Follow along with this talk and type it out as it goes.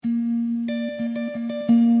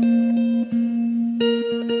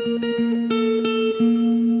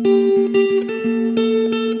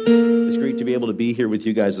be here with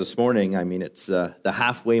you guys this morning. I mean, it's the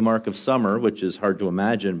halfway mark of summer, which is hard to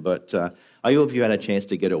imagine, but I hope you had a chance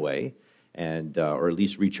to get away and or at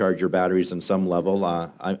least recharge your batteries on some level.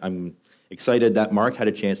 I'm excited that Mark had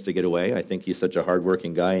a chance to get away. I think he's such a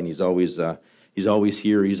hardworking guy, and he's always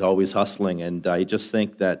here, he's always hustling, and I just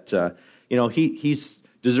think that he's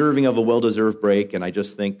deserving of a well-deserved break, and I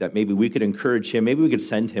just think that maybe we could encourage him. Maybe we could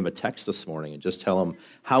send him a text this morning and just tell him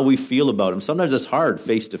how we feel about him. Sometimes it's hard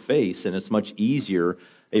face-to-face, and it's much easier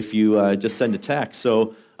if you just send a text.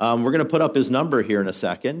 So we're going to put up his number here in a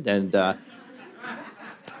second, and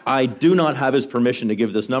I do not have his permission to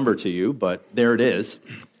give this number to you, but there it is.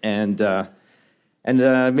 And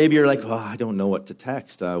maybe you're like, well, I don't know what to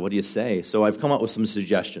text. What do you say? So I've come up with some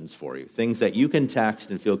suggestions for you, things that you can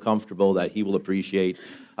text and feel comfortable that he will appreciate.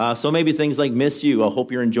 So maybe things like miss you. I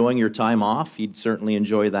hope you're enjoying your time off. He'd certainly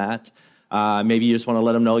enjoy that. Maybe you just want to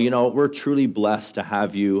let him know, we're truly blessed to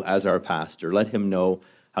have you as our pastor. Let him know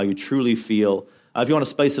how you truly feel. If you want to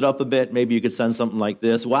spice it up a bit, maybe you could send something like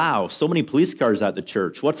this. Wow, so many police cars at the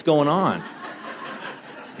church. What's going on?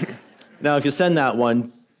 Now, if you send that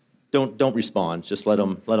one, Don't respond. Just let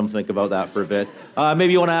them think about that for a bit.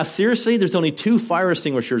 Maybe you want to ask, seriously, there's only 2 fire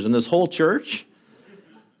extinguishers in this whole church?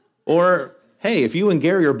 Or, hey, if you and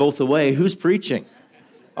Gary are both away, who's preaching?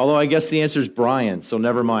 Although I guess the answer is Brian, so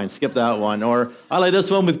never mind. Skip that one. Or I like this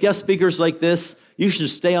one, with guest speakers like this, you should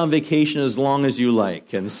stay on vacation as long as you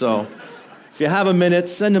like. And so if you have a minute,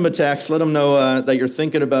 send him a text. Let him know that you're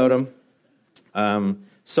thinking about him.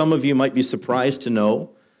 Some of you might be surprised to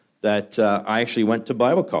know that I actually went to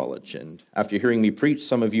Bible college. And after hearing me preach,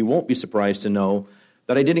 some of you won't be surprised to know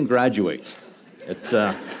that I didn't graduate. It's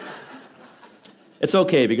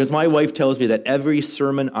okay, because my wife tells me that every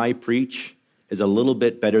sermon I preach is a little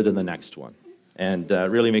bit better than the next one. And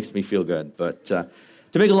it really makes me feel good. But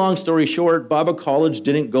to make a long story short, Bible college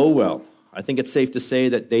didn't go well. I think it's safe to say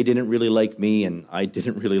that they didn't really like me, and I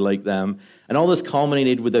didn't really like them. And all this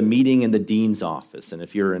culminated with a meeting in the dean's office. And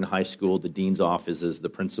if you're in high school, the dean's office is the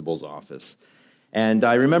principal's office. And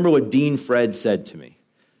I remember what Dean Fred said to me.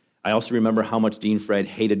 I also remember how much Dean Fred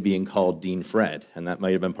hated being called Dean Fred, and that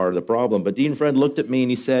might have been part of the problem. But Dean Fred looked at me and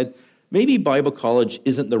he said, maybe Bible college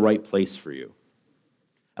isn't the right place for you.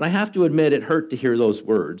 And I have to admit, it hurt to hear those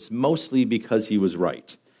words, mostly because he was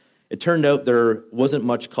right. It turned out there wasn't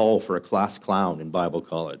much call for a class clown in Bible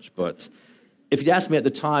college. But if you'd asked me at the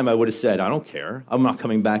time, I would have said, I don't care. I'm not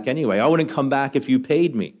coming back anyway. I wouldn't come back if you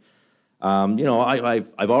paid me.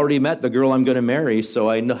 I've already met the girl I'm going to marry, so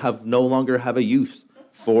I no longer have a youth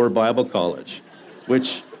for Bible college,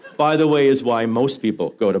 which, by the way, is why most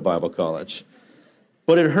people go to Bible college.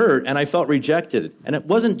 But it hurt, and I felt rejected. And it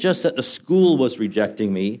wasn't just that the school was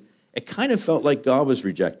rejecting me. It kind of felt like God was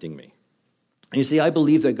rejecting me. And you see, I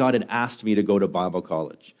believe that God had asked me to go to Bible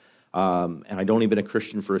college. And I'd only been a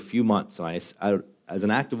Christian for a few months. And as an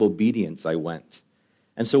act of obedience, I went.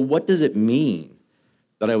 And so what does it mean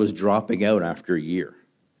that I was dropping out after a year?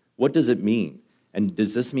 What does it mean? And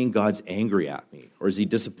does this mean God's angry at me? Or is he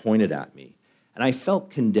disappointed at me? And I felt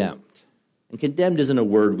condemned. And condemned isn't a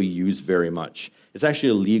word we use very much. It's actually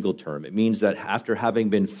a legal term. It means that after having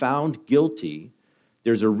been found guilty,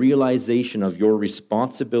 there's a realization of your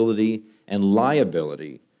responsibility and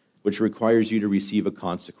liability, which requires you to receive a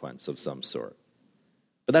consequence of some sort.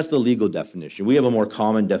 But that's the legal definition. We have a more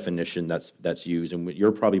common definition that's used, and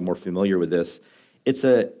you're probably more familiar with this. It's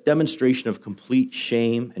a demonstration of complete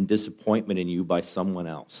shame and disappointment in you by someone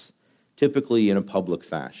else, typically in a public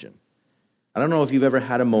fashion. I don't know if you've ever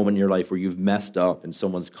had a moment in your life where you've messed up and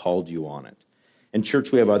someone's called you on it. In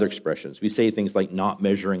church, we have other expressions. We say things like not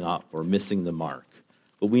measuring up or missing the mark,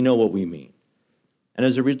 but we know what we mean. And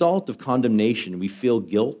as a result of condemnation, we feel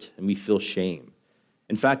guilt and we feel shame.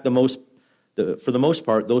 In fact, for the most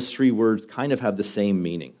part, those 3 words kind of have the same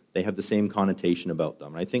meaning. They have the same connotation about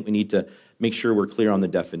them. And I think we need to make sure we're clear on the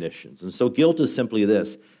definitions. And so guilt is simply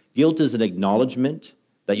this. Guilt is an acknowledgement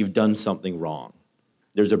that you've done something wrong.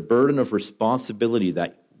 There's a burden of responsibility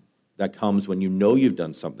that comes when you know you've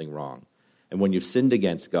done something wrong and when you've sinned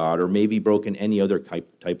against God or maybe broken any other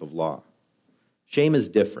type of law. Shame is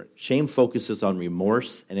different. Shame focuses on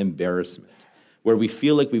remorse and embarrassment, where we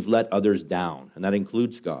feel like we've let others down, and that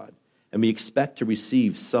includes God, and we expect to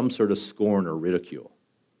receive some sort of scorn or ridicule.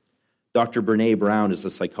 Dr. Brene Brown is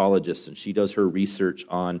a psychologist, and she does her research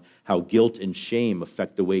on how guilt and shame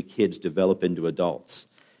affect the way kids develop into adults.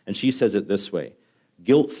 And she says it this way: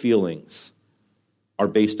 guilt feelings are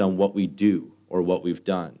based on what we do or what we've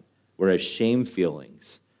done, whereas shame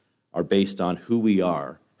feelings are based on who we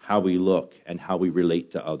are, how we look, and how we relate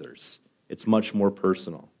to others. It's much more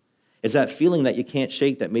personal. It's that feeling that you can't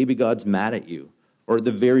shake that maybe God's mad at you, or at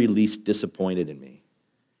the very least disappointed in me.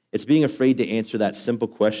 It's being afraid to answer that simple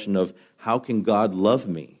question of how can God love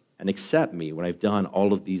me and accept me when I've done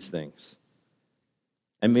all of these things?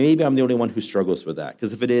 And maybe I'm the only one who struggles with that,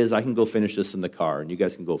 because if it is, I can go finish this in the car and you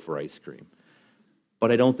guys can go for ice cream. But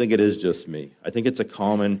I don't think it is just me. I think it's a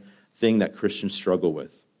common thing that Christians struggle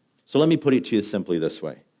with. So let me put it to you simply this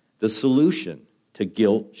way. The solution to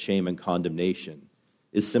guilt, shame, and condemnation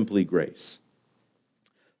is simply grace.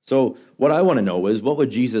 So what I want to know is, what would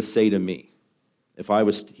Jesus say to me if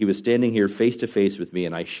he was standing here face to face with me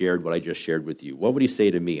and I shared what I just shared with you? What would he say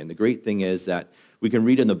to me? And the great thing is that we can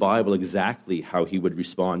read in the Bible exactly how he would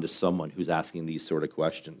respond to someone who's asking these sort of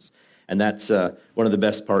questions. And that's one of the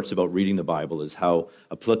best parts about reading the Bible, is how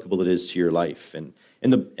applicable it is to your life. And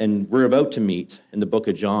we're about to meet in the book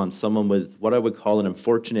of John someone with what I would call an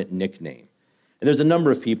unfortunate nickname. And there's a number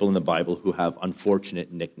of people in the Bible who have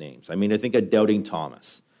unfortunate nicknames. I mean, I think of Doubting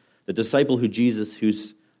Thomas, the disciple who's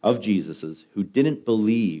Jesus's, who didn't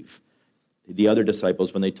believe the other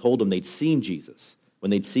disciples when they told him they'd seen Jesus, when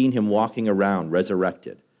they'd seen him walking around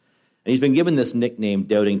resurrected. And he's been given this nickname,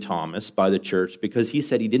 Doubting Thomas, by the church because he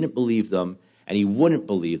said he didn't believe them and he wouldn't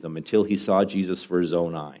believe them until he saw Jesus for his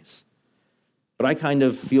own eyes. But I kind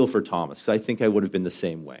of feel for Thomas, because I think I would have been the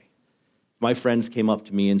same way. My friends came up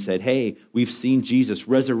to me and said, hey, we've seen Jesus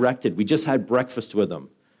resurrected. We just had breakfast with him.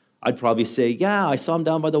 I'd probably say, yeah, I saw him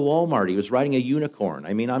down by the Walmart. He was riding a unicorn.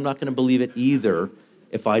 I mean, I'm not going to believe it either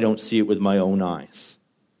if I don't see it with my own eyes.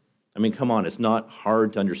 I mean, come on, it's not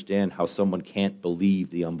hard to understand how someone can't believe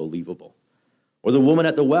the unbelievable. Or the woman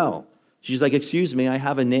at the well. She's like, excuse me, I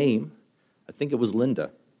have a name. I think it was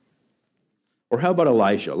Linda. Or how about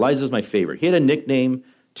Elijah? Elijah's my favorite. He had a nickname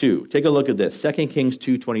too. Take a look at this. 2 Kings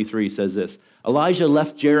 2:23 says this. Elijah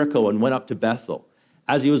left Jericho and went up to Bethel.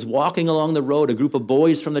 As he was walking along the road, a group of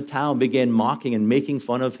boys from the town began mocking and making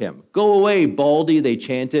fun of him. Go away, Baldy, they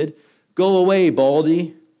chanted. Go away,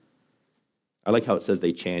 Baldy. I like how it says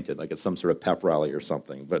they chanted, like it's some sort of pep rally or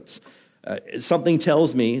something. But something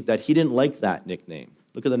tells me that he didn't like that nickname.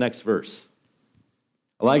 Look at the next verse.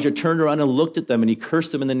 Elijah turned around and looked at them, and he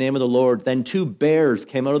cursed them in the name of the Lord. Then 2 bears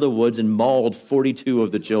came out of the woods and mauled 42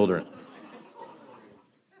 of the children.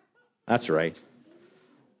 That's right.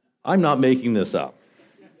 I'm not making this up.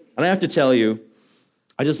 And I have to tell you,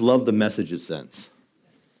 I just love the message it sends.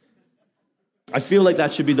 I feel like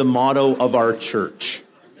that should be the motto of our church.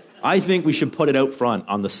 I think we should put it out front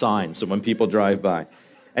on the sign so when people drive by.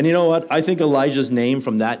 And you know what? I think Elijah's name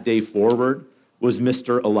from that day forward was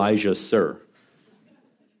Mr. Elijah Sir.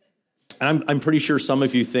 And I'm pretty sure some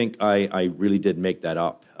of you think I really did make that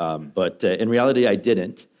up. But in reality, I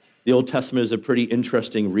didn't. The Old Testament is a pretty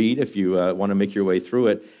interesting read if you want to make your way through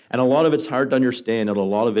it. And a lot of it's hard to understand, and a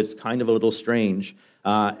lot of it's kind of a little strange.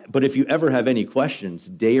 But if you ever have any questions,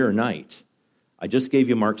 day or night, I just gave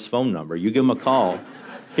you Mark's phone number. You give him a call.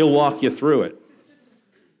 He'll walk you through it.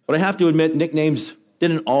 But I have to admit, nicknames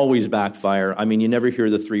didn't always backfire. I mean, you never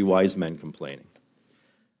hear the 3 wise men complaining.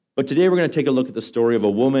 But today we're going to take a look at the story of a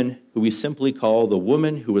woman who we simply call the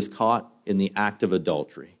woman who was caught in the act of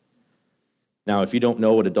adultery. Now, if you don't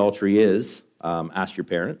know what adultery is, ask your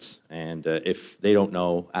parents. And if they don't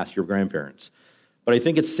know, ask your grandparents. But I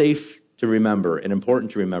think it's safe to remember and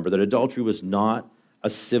important to remember that adultery was not a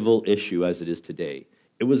civil issue as it is today.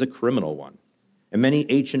 It was a criminal one. In many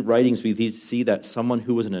ancient writings, we see that someone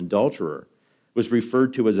who was an adulterer was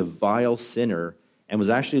referred to as a vile sinner and was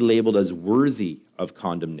actually labeled as worthy of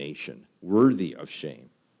condemnation, worthy of shame.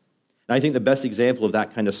 And I think the best example of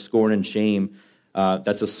that kind of scorn and shame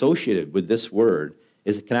that's associated with this word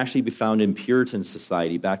is it can actually be found in Puritan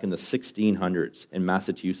society back in the 1600s in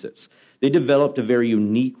Massachusetts. They developed a very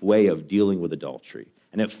unique way of dealing with adultery,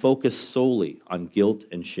 and it focused solely on guilt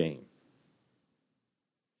and shame.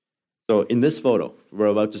 So in this photo we're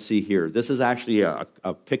about to see here, this is actually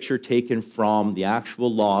a picture taken from the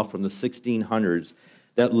actual law from the 1600s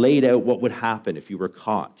that laid out what would happen if you were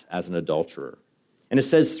caught as an adulterer. And it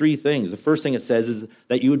says 3 things. The first thing it says is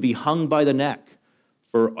that you would be hung by the neck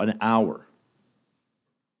for an hour.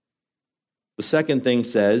 The second thing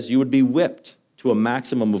says you would be whipped to a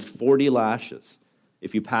maximum of 40 lashes.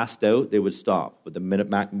 If you passed out, they would stop, but the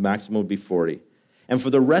maximum would be 40. And for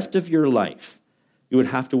the rest of your life, you would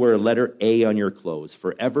have to wear a letter A on your clothes,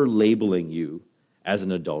 forever labeling you as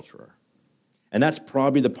an adulterer. And that's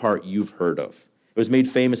probably the part you've heard of. It was made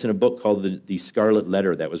famous in a book called The Scarlet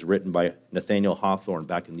Letter that was written by Nathaniel Hawthorne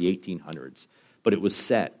back in the 1800s, but it was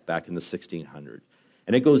set back in the 1600s.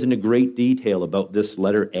 And it goes into great detail about this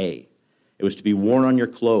letter A. It was to be worn on your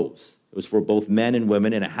clothes. It was for both men and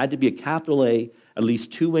women, and it had to be a capital A, at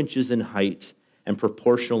least 2 inches in height and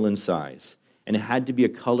proportional in size. and it had to be a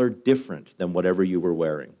color different than whatever you were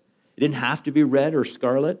wearing. It didn't have to be red or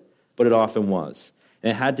scarlet, but it often was. And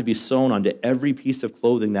it had to be sewn onto every piece of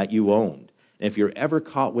clothing that you owned. And if you're ever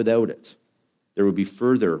caught without it, there would be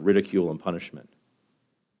further ridicule and punishment.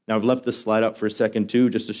 Now, I've left this slide up for a second, too,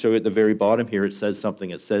 just to show you at the very bottom here, it says something.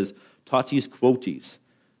 It says tatis quoties,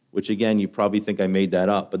 which, again, you probably think I made that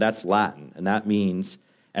up, but that's Latin, and that means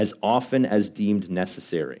as often as deemed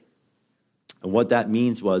necessary. And what that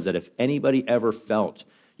means was that if anybody ever felt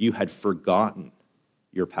you had forgotten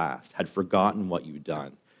your past, had forgotten what you'd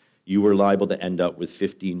done, you were liable to end up with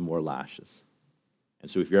 15 more lashes.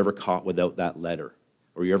 And so if you're ever caught without that letter,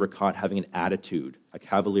 or you're ever caught having an attitude, a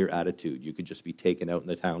cavalier attitude, you could just be taken out in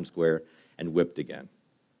the town square and whipped again.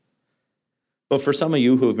 But for some of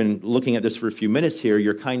you who have been looking at this for a few minutes here,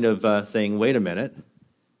 you're kind of saying, wait a minute,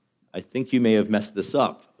 I think you may have messed this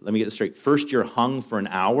up. Let me get this straight. First you're hung for an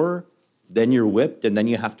hour, then you're whipped, and then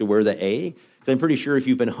you have to wear the A? Because I'm pretty sure if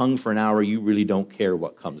you've been hung for an hour, you really don't care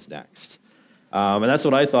what comes next. And that's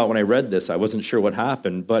what I thought when I read this. I wasn't sure what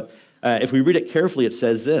happened. But if we read it carefully, it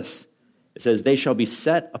says this. It says, they shall be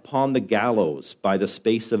set upon the gallows by the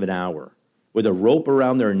space of an hour, with a rope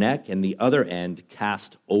around their neck and the other end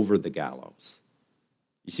cast over the gallows.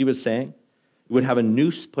 You see what it's saying? You would have a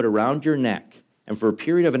noose put around your neck, and for a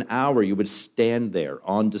period of an hour, you would stand there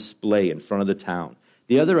on display in front of the town.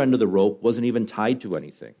 The other end of the rope wasn't even tied to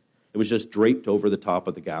anything. It was just draped over the top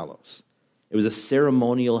of the gallows. It was a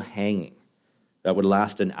ceremonial hanging that would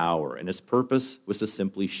last an hour, and its purpose was to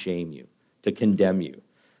simply shame you, to condemn you.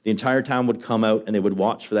 The entire town would come out, and they would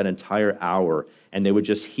watch for that entire hour, and they would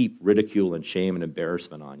just heap ridicule and shame and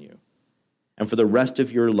embarrassment on you. And for the rest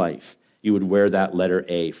of your life, you would wear that letter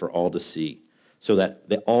A for all to see, so that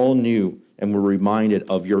they all knew and were reminded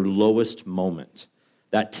of your lowest moment,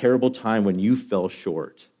 that terrible time when you fell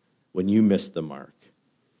short, when you missed the mark.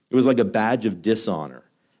 It was like a badge of dishonor.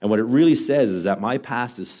 And what it really says is that my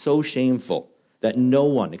past is so shameful that no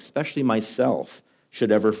one, especially myself,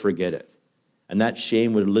 should ever forget it. And that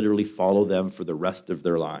shame would literally follow them for the rest of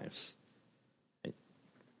their lives.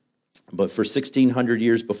 But for 1,600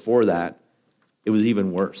 years before that, it was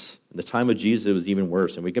even worse. In the time of Jesus, it was even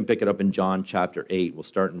worse. And we can pick it up in John chapter 8. We'll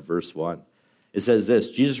start in verse 1. It says this,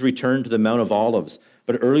 Jesus returned to the Mount of Olives,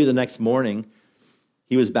 but early the next morning,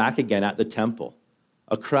 he was back again at the temple.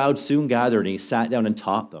 A crowd soon gathered, and he sat down and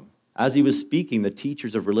taught them. As he was speaking, the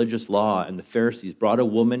teachers of religious law and the Pharisees brought a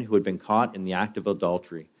woman who had been caught in the act of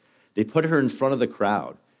adultery. They put her in front of the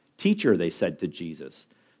crowd. Teacher, they said to Jesus,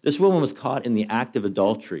 this woman was caught in the act of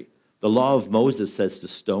adultery. The law of Moses says to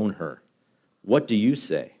stone her. What do you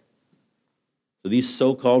say? So these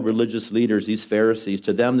so-called religious leaders, these Pharisees,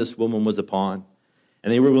 to them this woman was a pawn,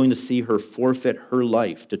 and they were willing to see her forfeit her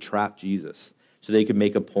life to trap Jesus so they could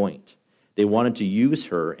make a point. They wanted to use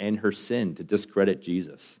her and her sin to discredit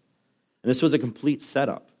Jesus. And this was a complete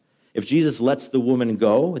setup. If Jesus lets the woman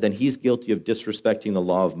go, then he's guilty of disrespecting the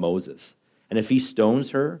law of Moses. And if he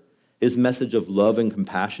stones her, his message of love and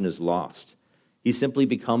compassion is lost. He simply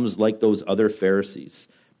becomes like those other Pharisees,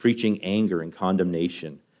 preaching anger and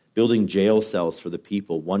condemnation, building jail cells for the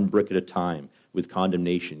people, one brick at a time, with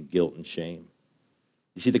condemnation, guilt, and shame.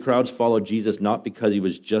 You see, the crowds followed Jesus not because he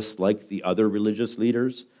was just like the other religious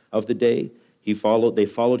leaders of the day. They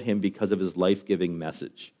followed him because of his life-giving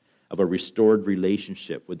message of a restored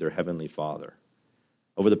relationship with their Heavenly Father.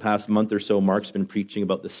 Over the past month or so, Mark's been preaching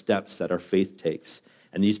about the steps that our faith takes.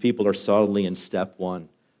 And these people are solidly in step one.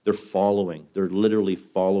 They're literally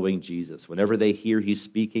following Jesus. Whenever they hear he's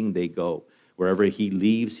speaking, they go. Wherever he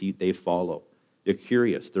leaves, they follow. They're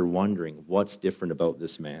curious. They're wondering what's different about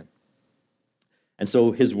this man. And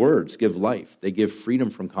so his words give life. They give freedom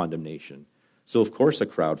from condemnation. So of course a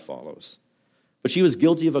crowd follows. But she was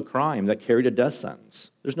guilty of a crime that carried a death sentence.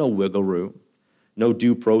 There's no wiggle room, no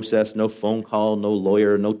due process, no phone call, no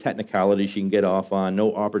lawyer, no technicality she can get off on,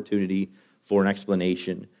 no opportunity for an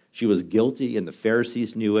explanation. She was guilty, and the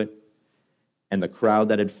Pharisees knew it, and the crowd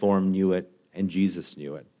that had formed knew it, and Jesus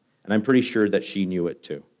knew it. And I'm pretty sure that she knew it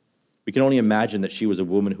too. We can only imagine that she was a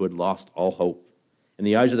woman who had lost all hope. In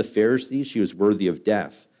the eyes of the Pharisees, she was worthy of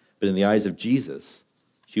death, but in the eyes of Jesus,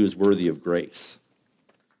 she was worthy of grace.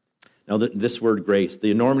 Now, this word grace,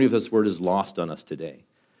 the enormity of this word is lost on us today.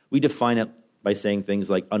 We define it by saying things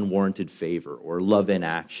like unwarranted favor or love in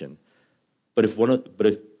action. But if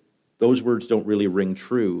those words don't really ring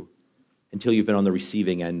true until you've been on the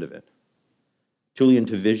receiving end of it. Tullian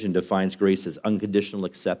Tchividjian defines grace as unconditional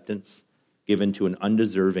acceptance given to an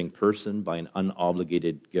undeserving person by an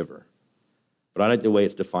unobligated giver. But I like the way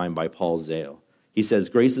it's defined by Paul Zale. He says,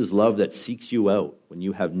 grace is love that seeks you out when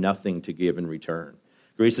you have nothing to give in return.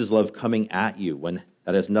 Grace is love coming at you when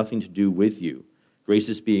That has nothing to do with you. Grace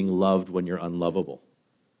is being loved when you're unlovable.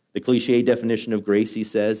 The cliche definition of grace, he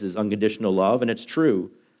says, is unconditional love, and it's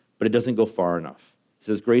true, but it doesn't go far enough. He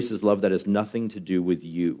says grace is love that has nothing to do with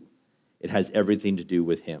you. It has everything to do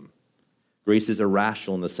with him. Grace is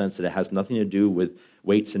irrational in the sense that it has nothing to do with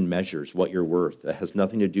weights and measures, what you're worth. It has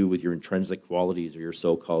nothing to do with your intrinsic qualities or your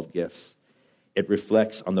so-called gifts. It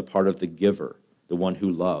reflects on the part of the giver, the one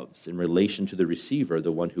who loves, in relation to the receiver,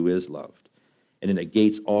 the one who is loved. And it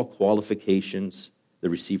negates all qualifications the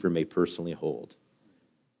receiver may personally hold.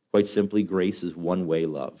 Quite simply, grace is one-way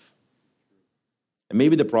love. And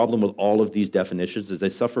maybe the problem with all of these definitions is they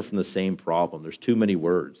suffer from the same problem. There's too many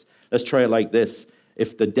words. Let's try it like this.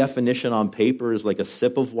 If the definition on paper is like a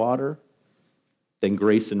sip of water, then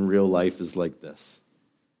grace in real life is like this.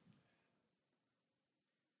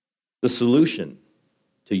 The solution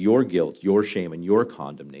to your guilt, your shame, and your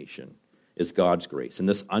condemnation is God's grace. And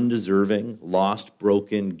this undeserving, lost,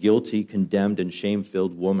 broken, guilty, condemned, and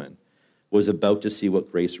shame-filled woman was about to see what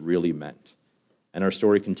grace really meant. And our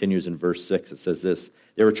story continues in verse 6. It says this: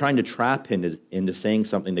 they were trying to trap him into saying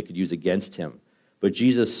something they could use against him. But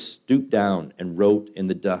Jesus stooped down and wrote in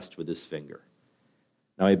the dust with his finger.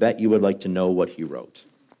 Now, I bet you would like to know what he wrote.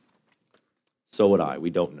 So would I. We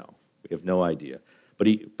don't know. We have no idea.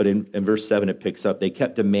 But in verse 7, it picks up, they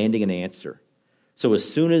kept demanding an answer. So as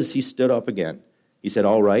soon as he stood up again, he said,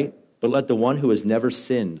 all right, but let the one who has never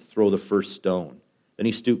sinned throw the first stone. Then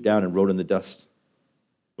he stooped down and wrote in the dust.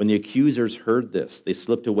 When the accusers heard this, they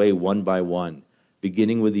slipped away one by one,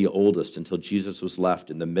 beginning with the oldest, until Jesus was left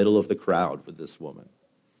in the middle of the crowd with this woman.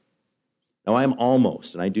 Now I am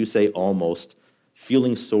almost, and I do say almost,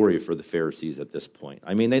 feeling sorry for the Pharisees at this point.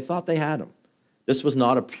 I mean, they thought they had him. This was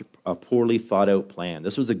not a poorly thought out plan.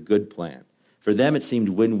 This was a good plan. For them, it seemed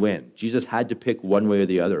win-win. Jesus had to pick one way or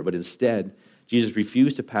the other, but instead, Jesus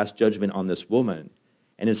refused to pass judgment on this woman,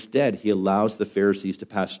 and instead, he allows the Pharisees to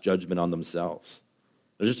pass judgment on themselves.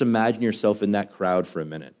 Now, just imagine yourself in that crowd for a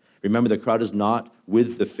minute. Remember, the crowd is not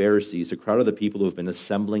with the Pharisees. The crowd are the people who have been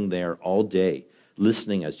assembling there all day,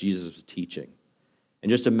 listening as Jesus was teaching. And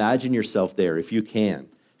just imagine yourself there, if you can,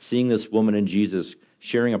 seeing this woman and Jesus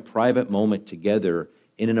sharing a private moment together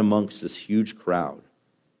in and amongst this huge crowd.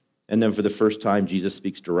 And then for the first time, Jesus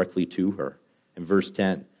speaks directly to her. In verse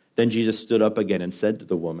 10, then Jesus stood up again and said to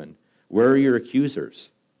the woman, where are your accusers?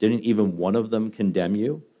 Didn't even one of them condemn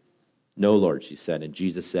you? No, Lord, she said. And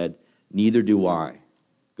Jesus said, neither do I.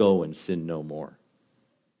 Go and sin no more.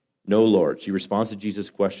 No, Lord. She responds to Jesus'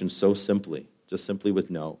 question so simply, just simply with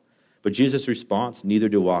no. But Jesus' response, neither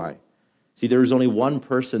do I. See, there was only one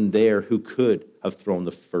person there who could have thrown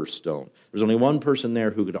the first stone. There was only one person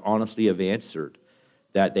there who could honestly have answered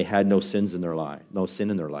that they had no sins in their life, no sin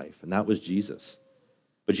in their life, and that was Jesus.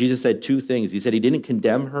 But Jesus said two things. He said he didn't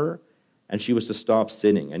condemn her, and she was to stop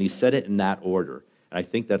sinning, and he said it in that order. And I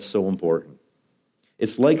think that's so important.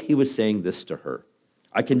 It's like he was saying this to her.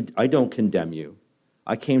 I don't condemn you.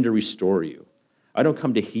 I came to restore you. I don't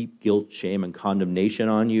come to heap guilt, shame, and condemnation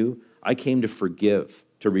on you. I came to forgive,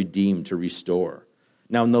 to redeem, to restore.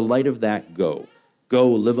 Now, in the light of that, go. Go,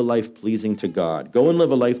 live a life pleasing to God. Go and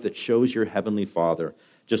live a life that shows your heavenly Father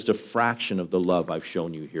just a fraction of the love I've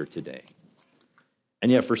shown you here today. And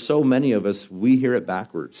yet, for so many of us, we hear it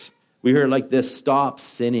backwards. We hear it like this: stop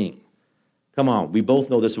sinning. Come on, we both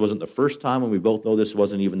know this wasn't the first time, and we both know this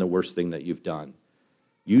wasn't even the worst thing that you've done.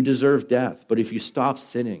 You deserve death, but if you stop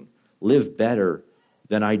sinning, live better,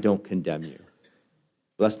 then I don't condemn you.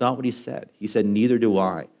 But that's not what he said. He said, neither do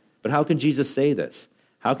I. But how can Jesus say this?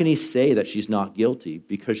 How can he say that she's not guilty?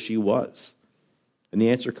 Because she was. And the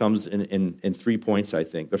answer comes in 3 points, I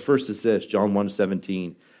think. The first is this, John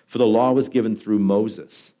 1:17. For the law was given through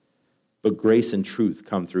Moses, but grace and truth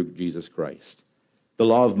come through Jesus Christ. The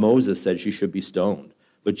law of Moses said she should be stoned,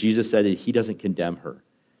 but Jesus said he doesn't condemn her.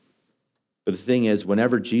 But the thing is,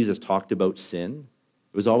 whenever Jesus talked about sin,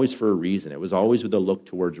 it was always for a reason. It was always with a look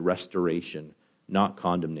towards restoration, not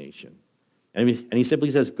condemnation. And he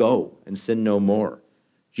simply says, go and sin no more.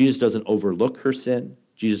 Jesus doesn't overlook her sin.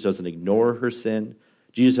 Jesus doesn't ignore her sin.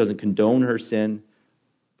 Jesus doesn't condone her sin.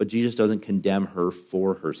 But Jesus doesn't condemn her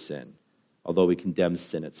for her sin, although he condemns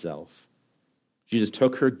sin itself. Jesus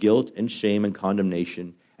took her guilt and shame and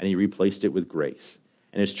condemnation, and he replaced it with grace.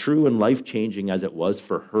 And as true and life-changing as it was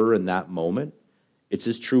for her in that moment, it's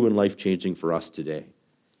as true and life-changing for us today.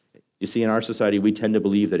 You see, in our society, we tend to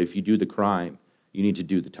believe that if you do the crime, you need to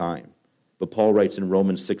do the time. But Paul writes in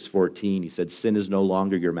Romans 6:14, he said, sin is no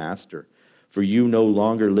longer your master, for you no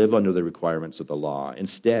longer live under the requirements of the law.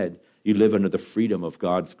 Instead, you live under the freedom of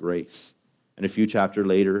God's grace. And a few chapters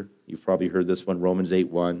later, you've probably heard this one, Romans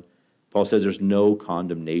 8:1, Paul says there's no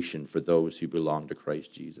condemnation for those who belong to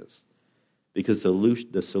Christ Jesus. Because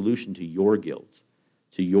the solution to your guilt,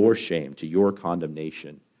 to your shame, to your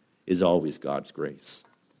condemnation is always God's grace.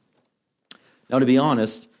 Now, to be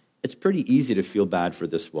honest, it's pretty easy to feel bad for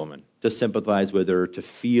this woman, to sympathize with her, to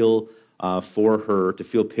feel for her, to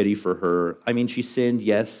feel pity for her. I mean, she sinned,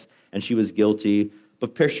 yes, and she was guilty,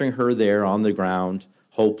 but picturing her there on the ground,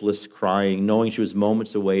 hopeless, crying, knowing she was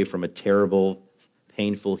moments away from a terrible,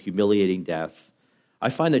 painful, humiliating death, I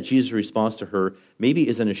find that Jesus' response to her maybe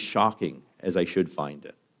isn't as shocking as I should find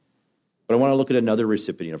it. But I want to look at another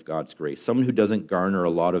recipient of God's grace, someone who doesn't garner a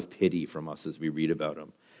lot of pity from us as we read about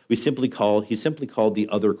him. He's simply called the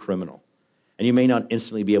other criminal. And you may not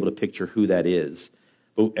instantly be able to picture who that is,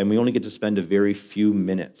 and we only get to spend a very few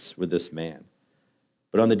minutes with this man.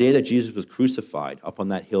 But on the day that Jesus was crucified up on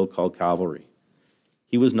that hill called Calvary,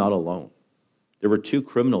 he was not alone. There were two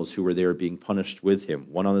criminals who were there being punished with him,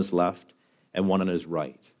 one on his left and one on his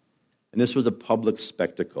right. And this was a public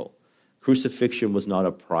spectacle. Crucifixion was not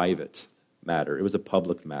a private matter. It was a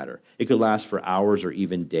public matter. It could last for hours or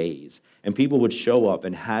even days. And people would show up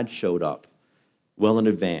and had showed up well in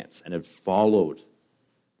advance and had followed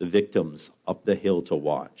the victims up the hill to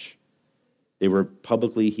watch. They were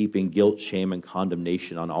publicly heaping guilt, shame, and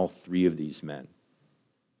condemnation on all three of these men.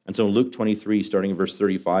 And so in Luke 23, starting in verse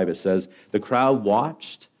 35, it says, "The crowd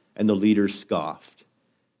watched and the leaders scoffed.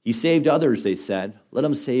 He saved others, they said. Let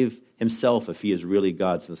him save himself if he is really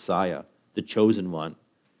God's Messiah, the chosen one."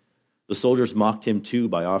 The soldiers mocked him too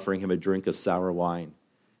by offering him a drink of sour wine.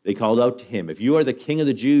 They called out to him, "If you are the king of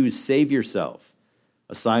the Jews, save yourself."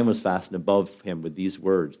 A sign was fastened above him with these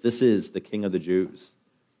words, "This is the King of the Jews."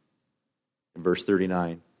 In verse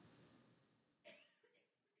 39,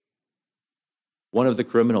 one of the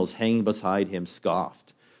criminals hanging beside him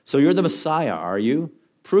scoffed. "So you're the Messiah, are you?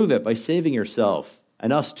 Prove it by saving yourself,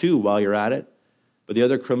 and us too while you're at it." But the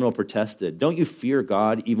other criminal protested, "Don't you fear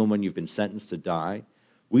God even when you've been sentenced to die?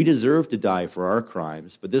 We deserve to die for our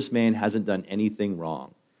crimes, but this man hasn't done anything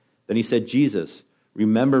wrong." Then he said, "Jesus,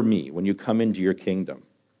 remember me when you come into your kingdom."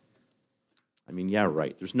 I mean, yeah,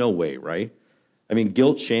 right. There's no way, right? I mean,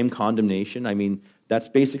 guilt, shame, condemnation. I mean, that's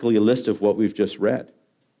basically a list of what we've just read.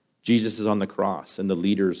 Jesus is on the cross, and the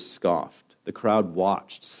leaders scoffed. The crowd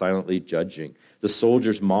watched, silently judging. The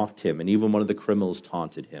soldiers mocked him, and even one of the criminals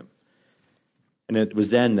taunted him. And it was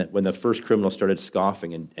then that when the first criminal started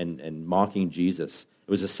scoffing and mocking Jesus,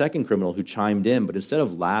 it was the second criminal who chimed in, but instead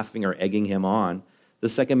of laughing or egging him on, the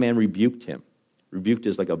second man rebuked him. Rebuked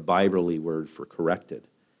is like a Bible-y word for corrected.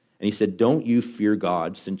 And he said, "Don't you fear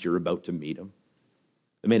God since you're about to meet him?"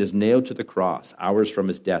 The man is nailed to the cross hours from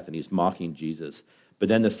his death, and he's mocking Jesus. But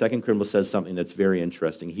then the second criminal says something that's very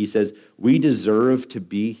interesting. He says, "We deserve to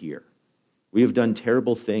be here. We have done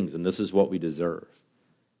terrible things, and this is what we deserve."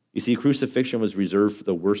 You see, crucifixion was reserved for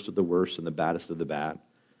the worst of the worst and the baddest of the bad.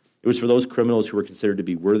 It was for those criminals who were considered to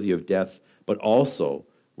be worthy of death, but also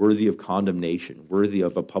worthy of condemnation, worthy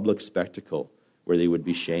of a public spectacle where they would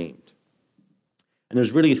be shamed. And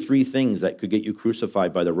there's really three things that could get you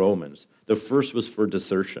crucified by the Romans. The first was for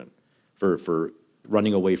desertion, for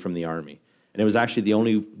running away from the army. And it was actually the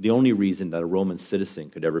only reason that a Roman citizen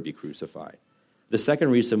could ever be crucified. The second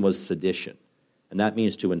reason was sedition, and that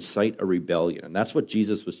means to incite a rebellion. And that's what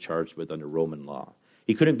Jesus was charged with under Roman law.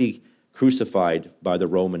 He couldn't be crucified by the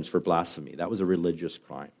Romans for blasphemy. That was a religious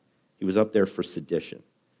crime. He was up there for sedition.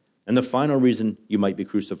 And the final reason you might be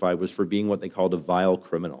crucified was for being what they called a vile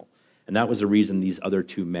criminal. And that was the reason these other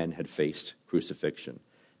two men had faced crucifixion.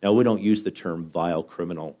 Now, we don't use the term vile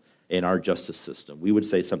criminal in our justice system. We would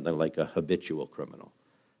say something like a habitual criminal,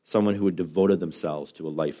 someone who had devoted themselves to a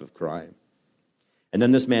life of crime. And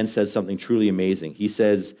then this man says something truly amazing. He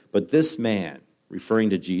says, "But this man," referring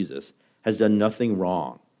to Jesus, "has done nothing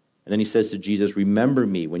wrong." And then he says to Jesus, "Remember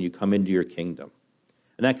me when you come into your kingdom."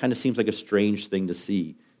 And that kind of seems like a strange thing to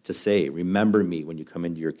say, "Remember me when you come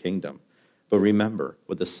into your kingdom." But remember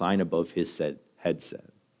what the sign above his head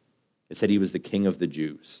said. It said he was the King of the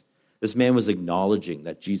Jews. This man was acknowledging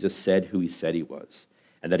that Jesus said who he said he was,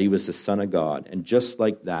 and that he was the Son of God. And just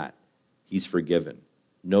like that, he's forgiven,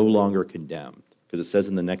 no longer condemned. Because it says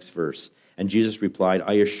in the next verse, "And Jesus replied,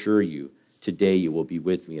 'I assure you, today you will be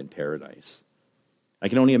with me in paradise.'" I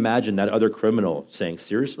can only imagine that other criminal saying,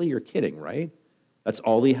 "Seriously, you're kidding, right?" That's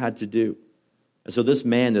all he had to do. And so this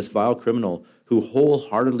man, this vile criminal, who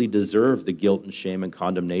wholeheartedly deserved the guilt and shame and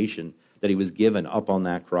condemnation that he was given up on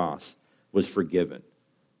that cross, was forgiven,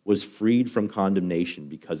 was freed from condemnation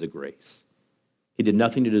because of grace. He did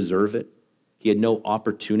nothing to deserve it. He had no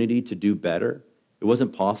opportunity to do better. It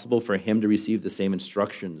wasn't possible for him to receive the same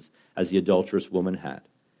instructions as the adulterous woman had.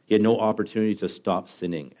 He had no opportunity to stop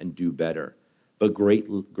sinning and do better. But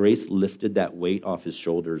grace lifted that weight off his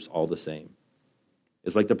shoulders all the same.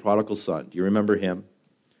 It's like the prodigal son. Do you remember him?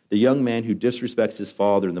 The young man who disrespects his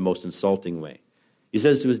father in the most insulting way. He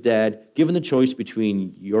says to his dad, given the choice between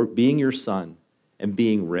being your son and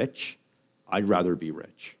being rich, I'd rather be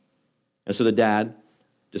rich. And so the dad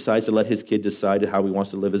decides to let his kid decide how he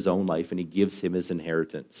wants to live his own life, and he gives him his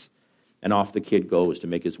inheritance. And off the kid goes to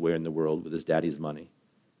make his way in the world with his daddy's money.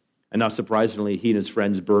 And not surprisingly, he and his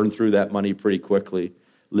friends burn through that money pretty quickly,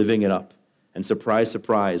 living it up. And surprise,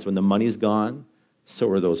 surprise, when the money's gone, so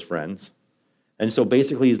are those friends. And so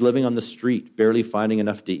basically he's living on the street, barely finding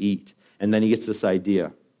enough to eat. And then he gets this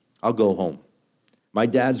idea, I'll go home. My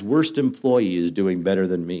dad's worst employee is doing better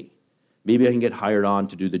than me. Maybe I can get hired on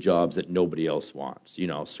to do the jobs that nobody else wants. You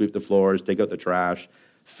know, sweep the floors, take out the trash,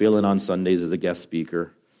 fill in on Sundays as a guest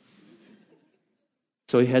speaker.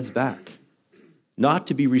 So he heads back. Not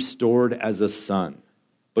to be restored as a son,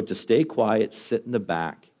 but to stay quiet, sit in the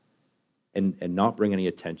back, and not bring any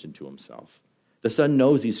attention to himself. The son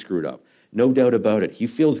knows he's screwed up. No doubt about it. He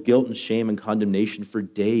feels guilt and shame and condemnation for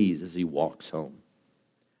days as he walks home.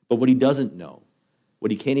 But what he doesn't know,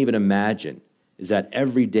 what he can't even imagine, is that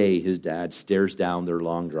every day his dad stares down their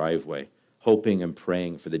long driveway, hoping and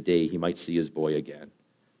praying for the day he might see his boy again.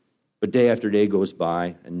 But day after day goes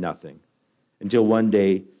by and nothing. Until one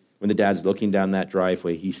day, when the dad's looking down that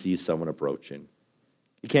driveway, he sees someone approaching.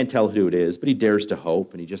 He can't tell who it is, but he dares to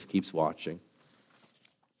hope, and he just keeps watching.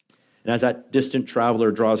 And as that distant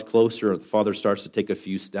traveler draws closer, the father starts to take a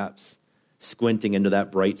few steps, squinting into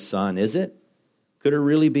that bright sun. Is it? Could it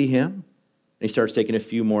really be him? And he starts taking a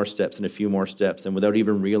few more steps and a few more steps, and without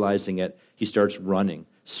even realizing it, he starts running,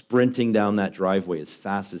 sprinting down that driveway as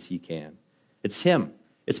fast as he can. It's him.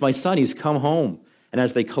 It's my son. He's come home. And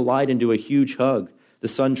as they collide into a huge hug, the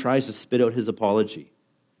son tries to spit out his apology.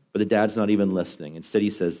 But the dad's not even listening. Instead, he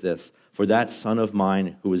says this, for that son of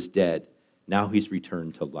mine who was dead, now he's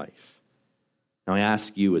returned to life. Now I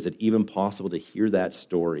ask you, is it even possible to hear that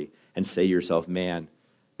story and say to yourself, man,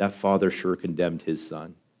 that father sure condemned his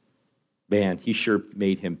son. Man, he sure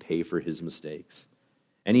made him pay for his mistakes.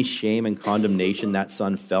 Any shame and condemnation that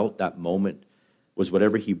son felt that moment was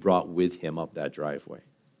whatever he brought with him up that driveway.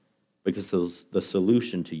 Because the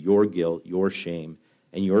solution to your guilt, your shame,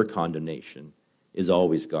 and your condemnation is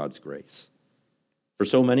always God's grace. For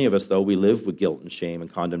so many of us, though, we live with guilt and shame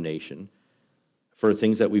and condemnation for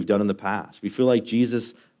things that we've done in the past. We feel like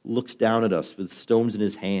Jesus looks down at us with stones in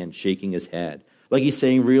his hand, shaking his head. Like he's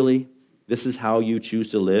saying, really, this is how you choose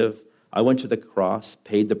to live? I went to the cross,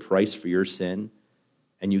 paid the price for your sin,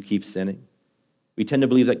 and you keep sinning? We tend to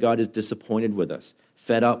believe that God is disappointed with us,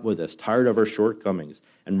 fed up with us, tired of our shortcomings,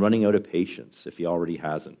 and running out of patience if he already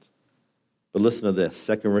hasn't. But listen to this,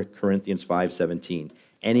 2 Corinthians 5:17.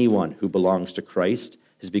 Anyone who belongs to Christ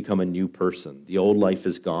has become a new person. The old life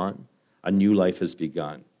is gone, a new life has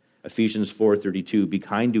begun. Ephesians 4:32, be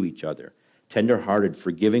kind to each other, tender-hearted,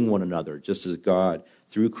 forgiving one another, just as God,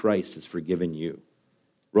 through Christ, has forgiven you.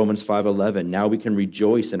 Romans 5:11, now we can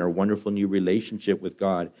rejoice in our wonderful new relationship with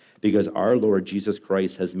God because our Lord Jesus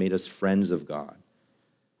Christ has made us friends of God.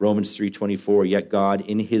 Romans 3:24, yet God,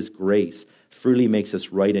 in his grace, freely makes us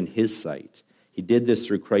right in his sight. He did this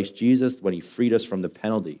through Christ Jesus when he freed us from the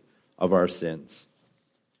penalty of our sins.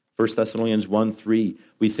 1 Thessalonians 1:3,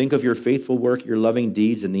 we think of your faithful work, your loving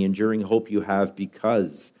deeds, and the enduring hope you have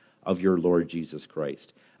because of your Lord Jesus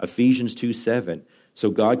Christ. Ephesians 2:7, so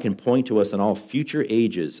God can point to us in all future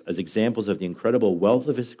ages as examples of the incredible wealth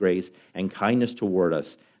of his grace and kindness toward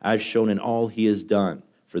us, as shown in all he has done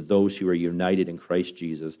for those who are united in Christ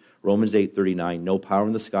Jesus. Romans 8:39, no power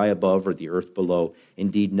in the sky above or the earth below.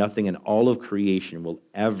 Indeed, nothing in all of creation will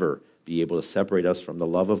ever be able to separate us from the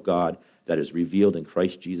love of God that is revealed in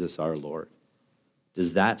Christ Jesus our Lord.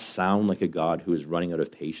 Does that sound like a God who is running out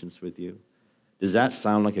of patience with you? Does that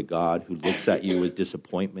sound like a God who looks at you with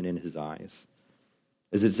disappointment in his eyes?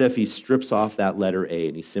 It's as if he strips off that letter A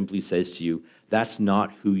and he simply says to you, that's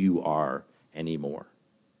not who you are anymore.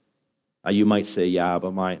 You might say, yeah,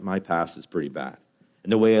 but my past is pretty bad.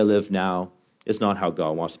 And the way I live now is not how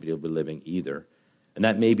God wants me to be living either. And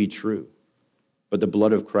that may be true. But the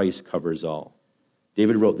blood of Christ covers all.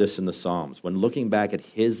 David wrote this in the Psalms. When looking back at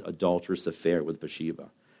his adulterous affair with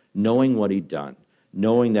Bathsheba, knowing what he'd done,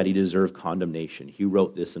 knowing that he deserved condemnation, he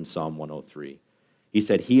wrote this in Psalm 103. He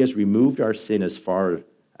said, he has removed our sin as far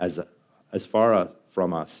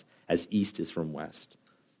from us as east is from west.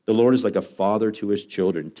 The Lord is like a father to his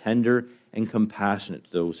children, tender and compassionate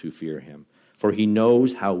to those who fear him. For he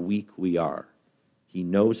knows how weak we are. He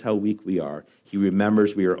knows how weak we are. He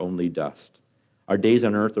remembers we are only dust. Our days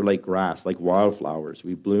on earth are like grass, like wildflowers.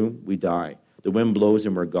 We bloom, we die. The wind blows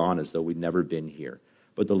and we're gone as though we'd never been here.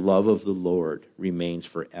 But the love of the Lord remains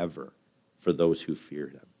forever for those who fear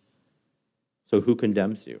him. So who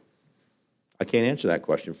condemns you? I can't answer that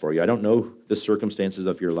question for you. I don't know the circumstances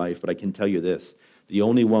of your life, but I can tell you this. The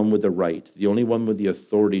only one with the right, the only one with the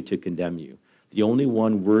authority to condemn you, the only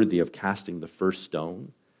one worthy of casting the first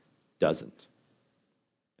stone doesn't.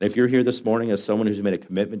 And if you're here this morning as someone who's made a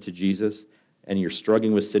commitment to Jesus and you're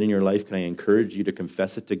struggling with sin in your life, can I encourage you to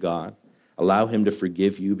confess it to God? Allow him to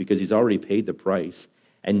forgive you because he's already paid the price,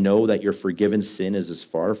 and know that your forgiven sin is as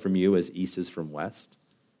far from you as east is from west.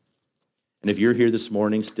 And if you're here this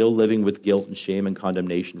morning still living with guilt and shame and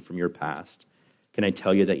condemnation from your past, can I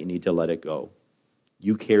tell you that you need to let it go?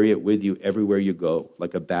 You carry it with you everywhere you go,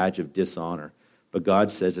 like a badge of dishonor. But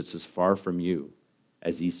God says it's as far from you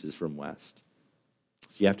as east is from west.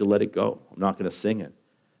 So you have to let it go. I'm not going to sing it.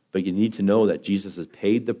 But you need to know that Jesus has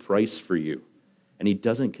paid the price for you, and he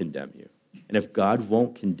doesn't condemn you. And if God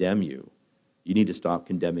won't condemn you, you need to stop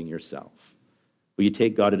condemning yourself. Will you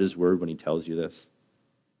take God at his word when he tells you this?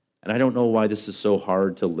 And I don't know why this is so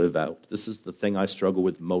hard to live out. This is the thing I struggle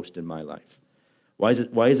with most in my life. Why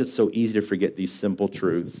is it so easy to forget these simple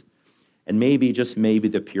truths? And maybe, just maybe,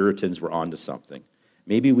 the Puritans were onto something.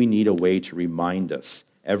 Maybe we need a way to remind us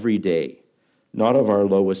every day, not of our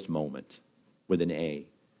lowest moment with an A,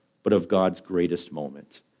 but of God's greatest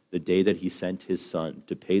moment, the day that he sent his son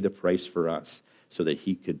to pay the price for us so that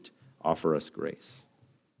he could offer us grace.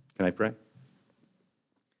 Can I pray?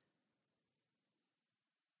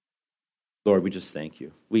 Lord, we just thank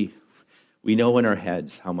you. We know in our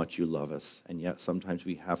heads how much you love us, and yet sometimes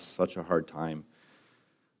we have such a hard time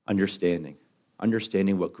understanding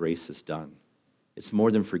what grace has done. It's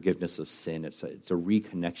more than forgiveness of sin. It's a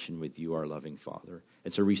reconnection with you, our loving Father.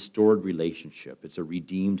 It's a restored relationship. It's a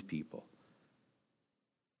redeemed people.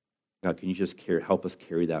 God, can you just help us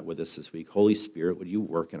carry that with us this week? Holy Spirit, would you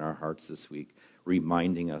work in our hearts this week,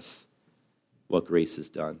 reminding us what grace has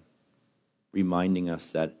done, reminding us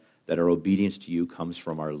that our obedience to you comes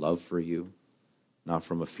from our love for you, not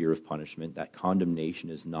from a fear of punishment, that condemnation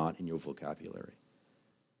is not in your vocabulary.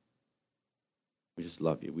 We just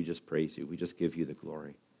love you. We just praise you. We just give you the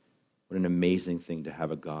glory. What an amazing thing to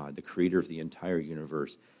have a God, the creator of the entire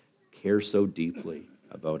universe, care so deeply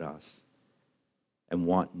about us and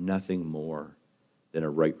want nothing more than a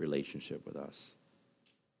right relationship with us.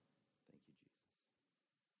 Thank you, Jesus.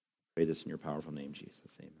 Pray this in your powerful name,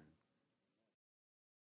 Jesus. Amen.